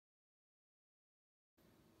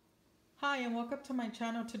Hi and welcome to my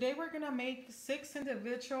channel. Today we're gonna make 6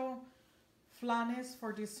 individual flanes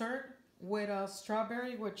for dessert with a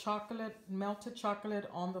strawberry with chocolate, melted chocolate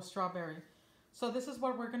on the strawberry. So this is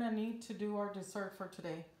what we're gonna need to do our dessert for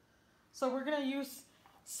today. So we're gonna use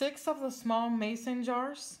 6 of the small mason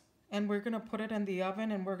jars and we're gonna put it in the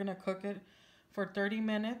oven and we're gonna cook it for 30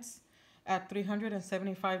 minutes at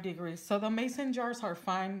 375 degrees. So the mason jars are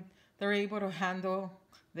fine. They're able to handle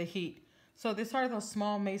the heat. So these are the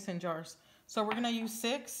small mason jars. So we're gonna use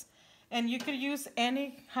 6, and you could use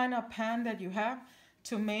any kind of pan that you have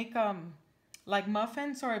to make like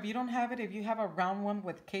muffins, or if you don't have it, if you have a round one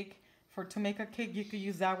with cake to make a cake, you could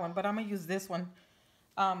use that one. But I'm gonna use this one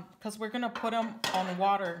because we're gonna put them on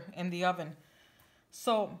water in the oven.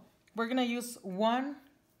 So we're gonna use one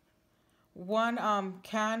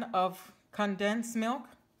can of condensed milk.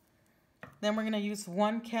 Then we're gonna use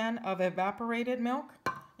 1 can of evaporated milk.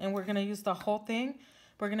 And we're gonna use the whole thing.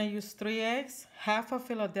 We're gonna use 3 eggs, half of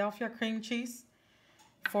Philadelphia cream cheese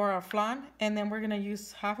for our flan, and then we're gonna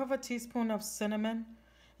use half of a teaspoon of cinnamon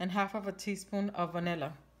and half of a teaspoon of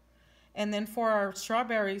vanilla. And then for our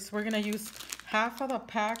strawberries, we're gonna use half of the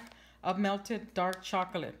pack of melted dark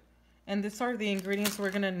chocolate. And these are the ingredients we're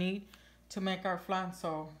gonna need to make our flan.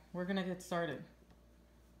 So we're gonna get started.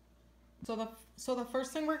 So the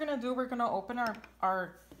first thing we're gonna do, we're gonna open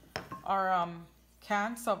our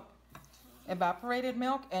cans of evaporated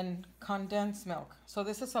milk and condensed milk. So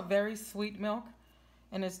this is a very sweet milk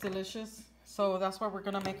and it's delicious. So that's what we're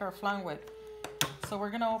gonna make our flan with. So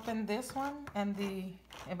we're gonna open this one and the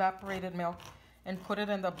evaporated milk and put it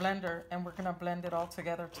in the blender, and we're gonna blend it all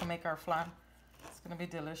together to make our flan. It's gonna be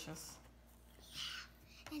delicious.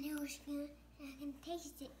 And it was good. I can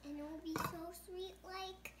taste it, and it will be so sweet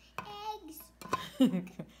like eggs. And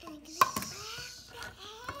I can eggs.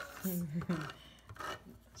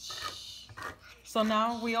 So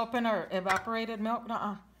now we open our evaporated milk.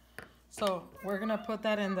 So we're gonna put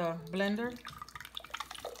that in the blender,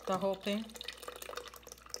 the whole thing.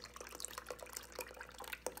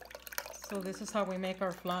 So this is how we make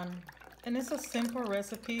our flan. And it's a simple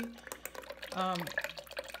recipe.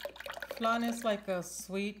 Flan is like a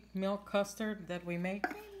sweet milk custard that we make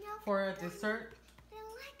for a dessert. I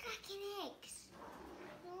don't like cracking eggs.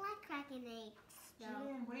 I don't like cracking eggs.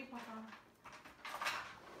 Julian, wait, Papa.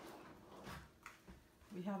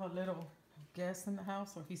 We have a little guest in the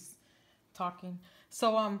house, so he's talking.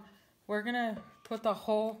 So we're gonna put the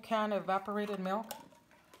whole can of evaporated milk.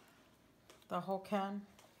 The whole can.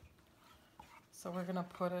 So we're gonna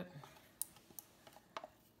put it.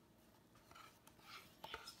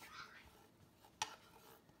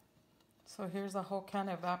 So here's a whole can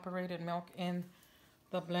of evaporated milk in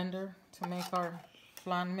the blender to make our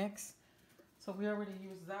flan mix. So we already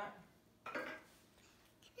used that.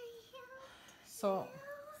 So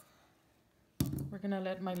we're gonna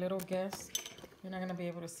let my little guest, you're not gonna be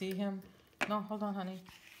able to see him. No, hold on, honey.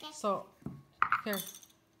 So here,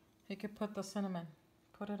 you could put the cinnamon,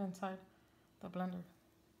 put it inside the blender.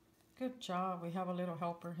 Good job, we have a little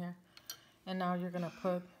helper here. And now you're gonna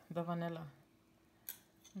put the vanilla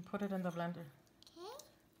and put it in the blender.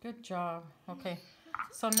 Good job. Okay,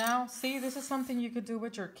 so now see, this is something you could do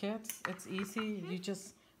with your kids. It's easy, you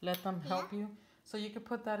just let them help you. So you could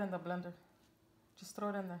put that in the blender. Just throw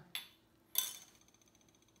it in there.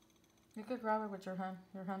 You could grab it with your hand.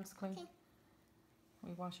 Your hand's clean. Okay.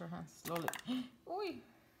 We wash our hands slowly. Oy.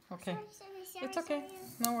 Okay. Sorry, it's okay.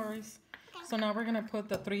 No worries. Okay. So now we're going to put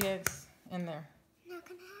the 3 eggs in there. Not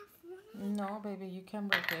gonna have one. No, baby. You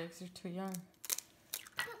can't break eggs. You're too young.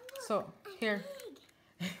 Look, So, here.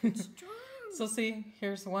 So see,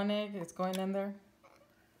 here's 1 egg. It's going in there.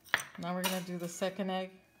 Now we're going to do the 2nd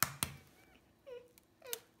egg.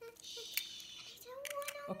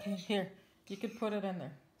 Okay, here. You could put it in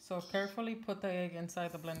there. So carefully put the egg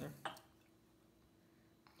inside the blender.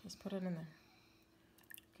 Just put it in there.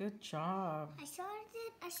 Good job. I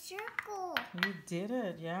started a circle. You did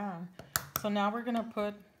it, yeah. So now we're gonna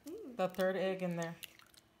put the 3rd egg in there.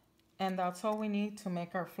 And that's all we need to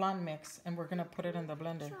make our flan mix. And we're gonna put it in the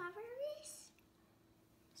blender. Strawberries?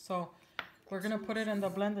 So we're gonna put it in the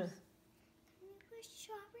blender. Can we put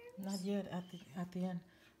strawberries? Not yet, at the end.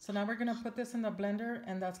 So now we're gonna put this in the blender,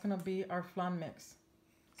 and that's gonna be our flan mix.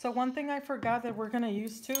 So one thing I forgot that we're gonna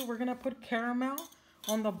use too, we're gonna put caramel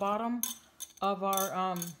on the bottom of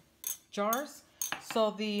our jars. So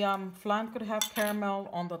the flan could have caramel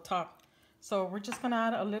on the top. So we're just gonna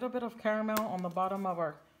add a little bit of caramel on the bottom of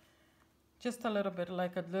our, just a little bit,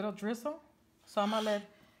 like a little drizzle. So I'm gonna let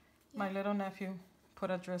my little nephew put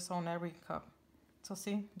a drizzle on every cup. So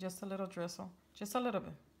see, just a little drizzle, just a little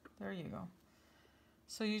bit. There you go.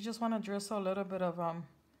 So you just want to drizzle a little bit of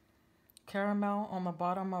caramel on the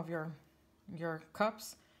bottom of your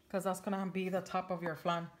cups, because that's gonna be the top of your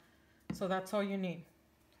flan. So that's all you need.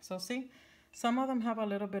 So see, some of them have a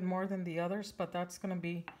little bit more than the others, but that's gonna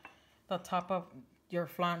be the top of your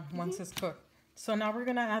flan once it's cooked. So now we're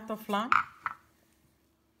gonna add the flan.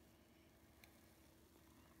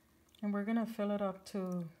 And we're gonna fill it up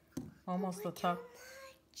to almost the top.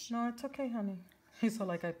 No, it's okay, honey. He's so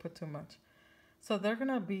like I put too much. So they're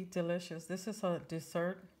gonna be delicious. This is a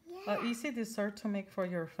dessert, an easy dessert to make for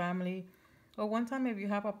your family. Or one time if you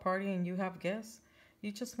have a party and you have guests,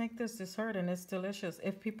 you just make this dessert and it's delicious.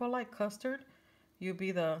 If people like custard,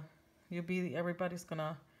 everybody's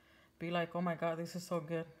gonna be like, oh my God, this is so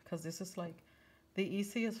good. Because this is like the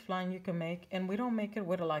easiest flan you can make. And we don't make it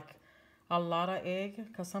with like a lot of egg,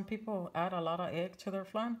 because some people add a lot of egg to their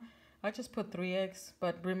flan. I just put 3 eggs,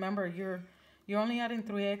 but remember you're only adding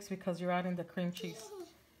 3 eggs because you're adding the cream cheese.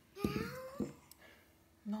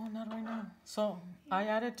 No, not right now. So I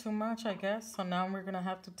added too much, I guess. So now we're gonna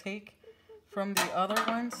have to take from the other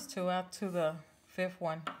ones to add to the 5th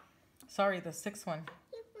one. Sorry, the 6th one,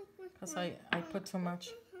 because I put too much.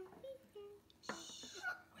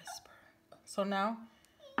 Whisper. So now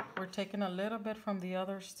we're taking a little bit from the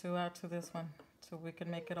others to add to this one, so we can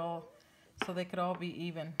make it all, so they could all be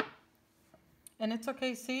even. And it's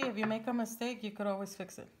okay, see, if you make a mistake, you could always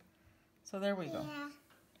fix it. So there we go.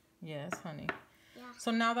 Yes, honey. So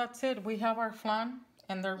now that's it. We have our flan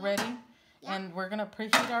and they're ready. And we're gonna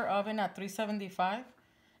preheat our oven at 375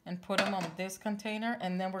 and put them on this container,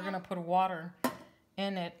 and then we're gonna put water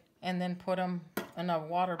in it and then put them in a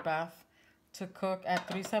water bath to cook at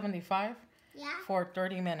 375 for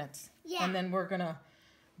 30 minutes. And then we're gonna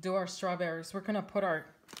do our strawberries. We're gonna put our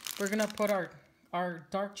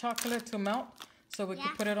dark chocolate to melt, so we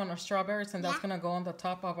can put it on our strawberries, and that's gonna go on the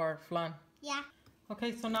top of our flan.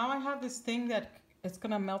 Okay, so now I have this thing that it's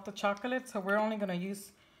gonna melt the chocolate, so we're only gonna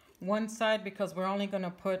use one side because we're only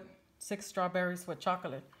gonna put 6 strawberries with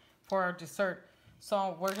chocolate for our dessert.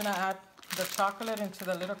 So we're gonna add the chocolate into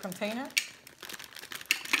the little container.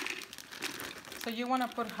 So you wanna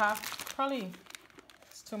put half, probably,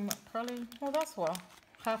 it's too much, probably, well that's well,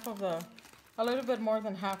 half of the, a little bit more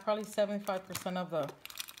than half, probably 75% of the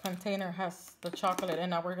container has the chocolate,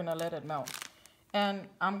 and now we're gonna let it melt. And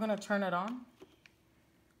I'm gonna turn it on.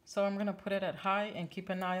 So I'm gonna put it at high and keep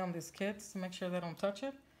an eye on these kids to make sure they don't touch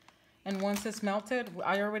it. And once it's melted,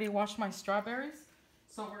 I already washed my strawberries.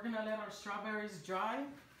 So we're gonna let our strawberries dry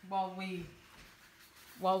while we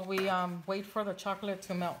wait for the chocolate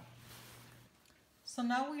to melt. So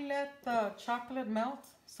now we let the chocolate melt.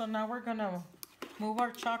 So now we're gonna move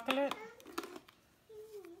our chocolate.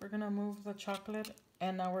 We're gonna move the chocolate,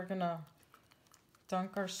 and now we're gonna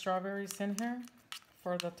dunk our strawberries in here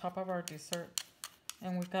for the top of our dessert.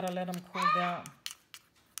 And we gotta let them cool down.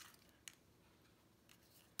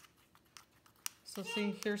 So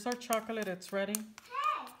see, here's our chocolate, it's ready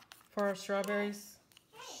for our strawberries.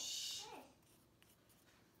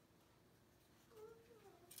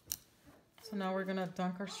 So now we're gonna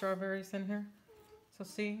dunk our strawberries in here. So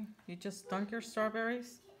see, you just dunk your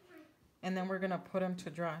strawberries, and then we're gonna put them to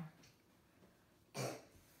dry.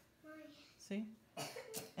 See?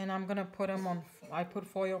 And I'm gonna put them on, I put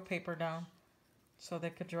foil paper down so they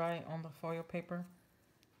could dry on the foil paper,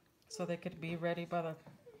 so they could be ready by the,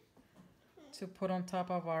 to put on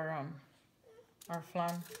top of our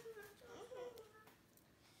flan.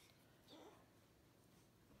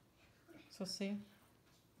 So see?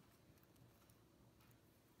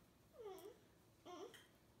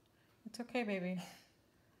 It's okay, baby.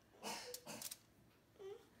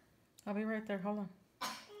 I'll be right there. Hold on.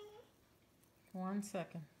 1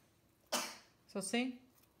 second. So see?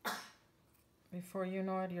 Before you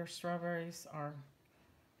know it, your strawberries are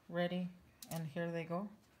ready. And here they go.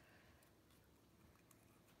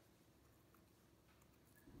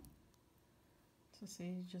 So see,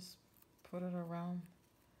 you just put it around.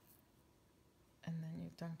 And then you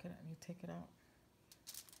dunk it and you take it out.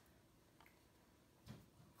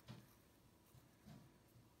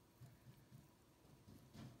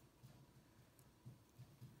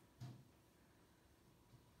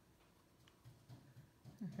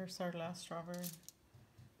 Here's our last strawberry.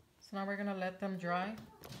 So now we're gonna let them dry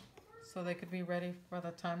so they could be ready by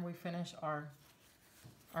the time we finish our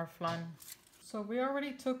flan. So we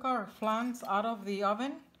already took our flans out of the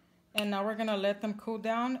oven, and now we're gonna let them cool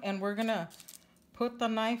down, and we're gonna put the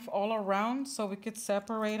knife all around so we could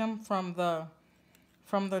separate them from the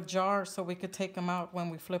jar, so we could take them out when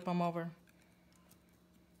we flip them over.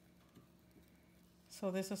 So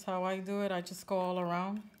this is how I do it. I just go all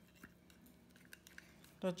around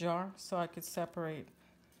the jar so I could separate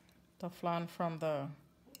the flan from the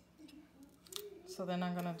So then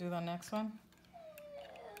I'm gonna do the next one.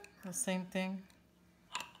 The same thing.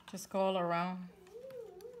 Just go all around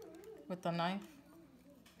with the knife.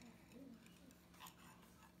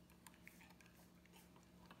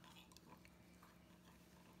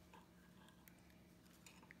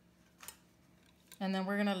 And then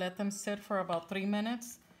we're gonna let them sit for about 3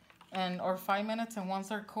 minutes or 5 minutes. And once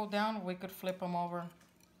they're cooled down, we could flip them over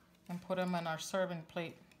and put them in our serving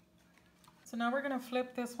plate. So now we're gonna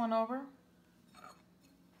flip this one over.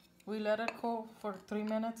 We let it cool for 3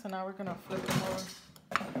 minutes and now we're gonna flip them over.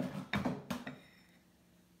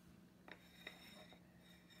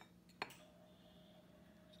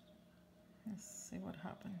 Let's see what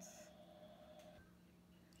happens.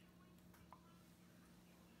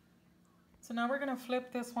 So now we're gonna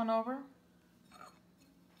flip this one over.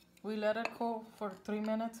 We let it cool for 3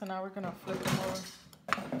 minutes and now we're gonna flip them over.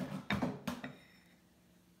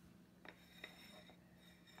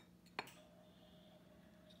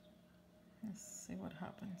 Let's see what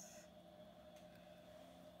happens.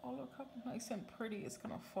 Oh, look how nice and pretty it's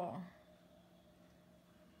gonna fall.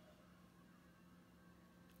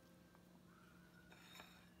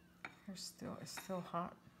 It's still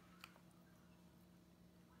hot.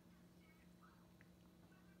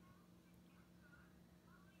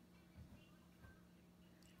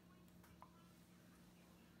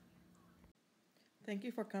 Thank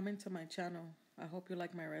you for coming to my channel. I hope you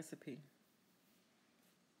like my recipe.